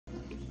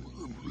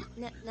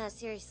No,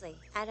 seriously.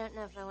 I don't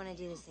know if I want to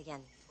do this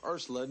again.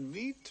 Ursula,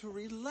 need to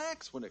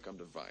relax when it comes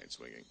to vine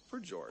swinging. For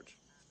George.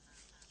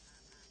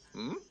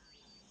 Hmm?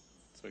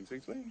 Swing,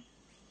 swing, swing.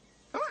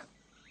 Come on.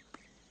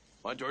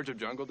 Want George of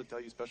Jungle to tell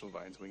you special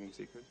vine swinging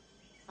secrets?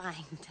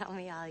 Fine, tell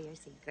me all your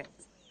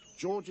secrets.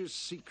 George's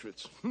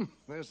Secrets.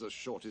 There's the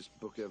shortest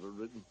book ever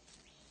written.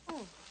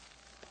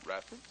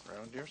 Wrap it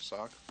around your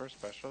sock for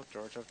special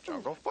George of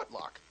Jungle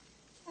footlock.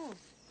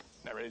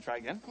 Not ready to try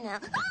again? No.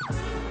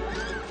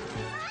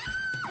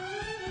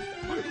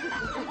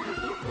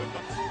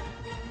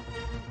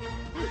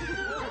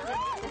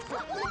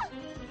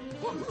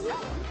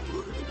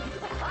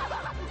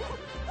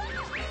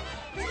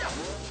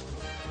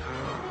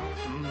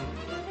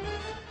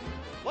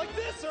 Like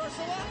this,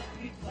 Ursula!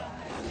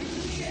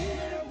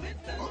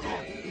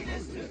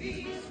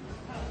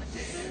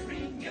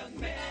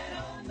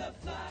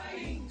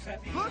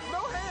 Look, no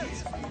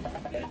hands!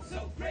 It's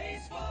so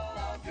graceful,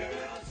 all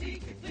girls he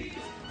could please,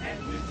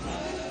 and with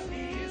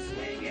Ralphie is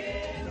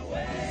swinging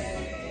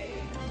away.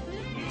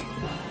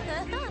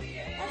 That's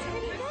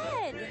pretty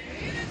good.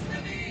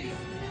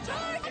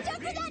 George,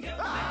 jump for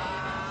that!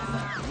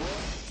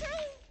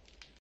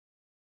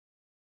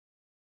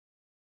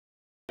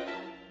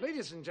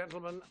 Ladies and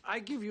gentlemen, I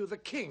give you the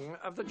king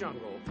of the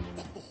jungle.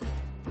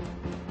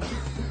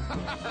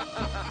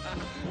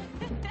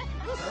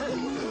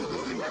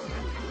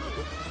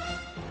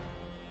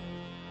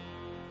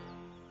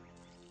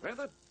 Where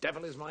the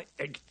devil is my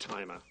egg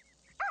timer?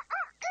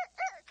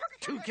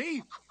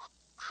 Tukey?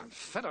 I'm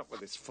fed up with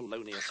this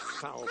felonious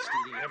fowl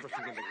stealing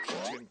everything in the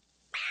kitchen.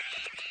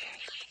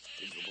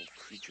 Miserable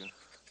creature.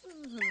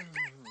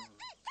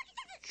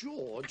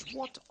 George,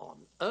 what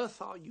on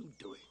earth are you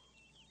doing?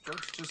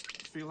 George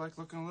just feel like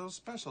looking a little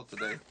special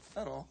today.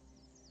 That's all.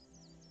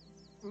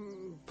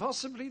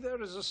 Possibly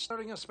there is a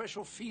stirring of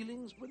special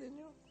feelings within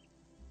you?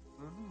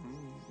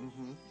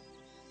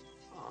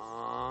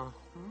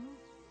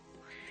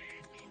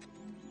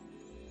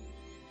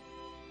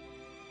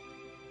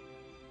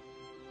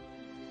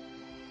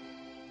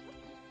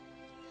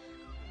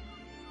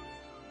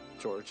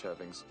 George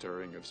having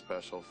stirring of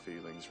special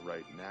feelings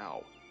right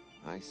now.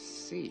 I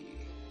see.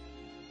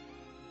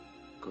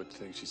 Good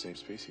thing she same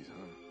species,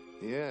 huh?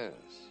 Yes.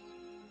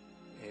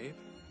 Abe?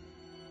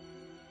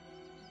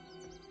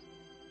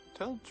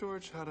 Tell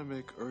George how to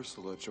make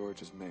Ursula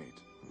George's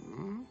mate.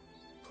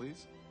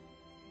 Please?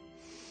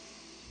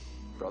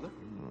 Brother?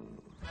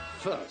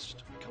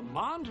 First,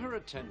 command her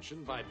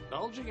attention by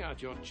bulging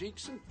out your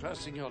cheeks and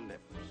pursing your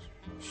lips.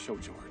 Show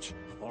George.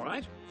 All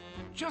right?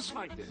 Just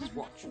like this.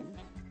 Watch.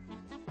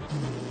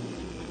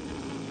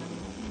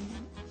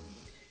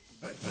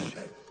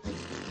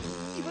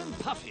 Even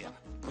puffier.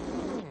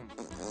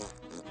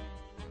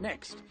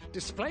 Next,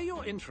 display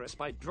your interest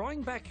by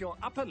drawing back your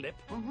upper lip,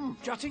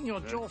 jutting your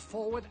jaw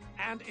forward,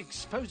 and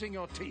exposing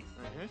your teeth.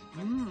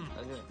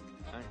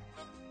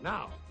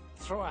 Now,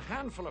 throw a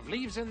handful of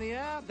leaves in the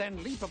air,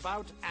 then leap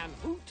about and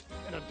hoot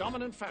in a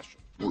dominant fashion.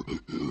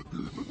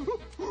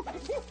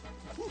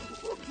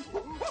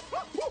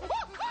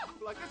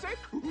 Like I said.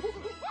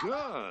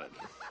 Good.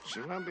 She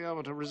won't be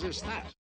able to resist that.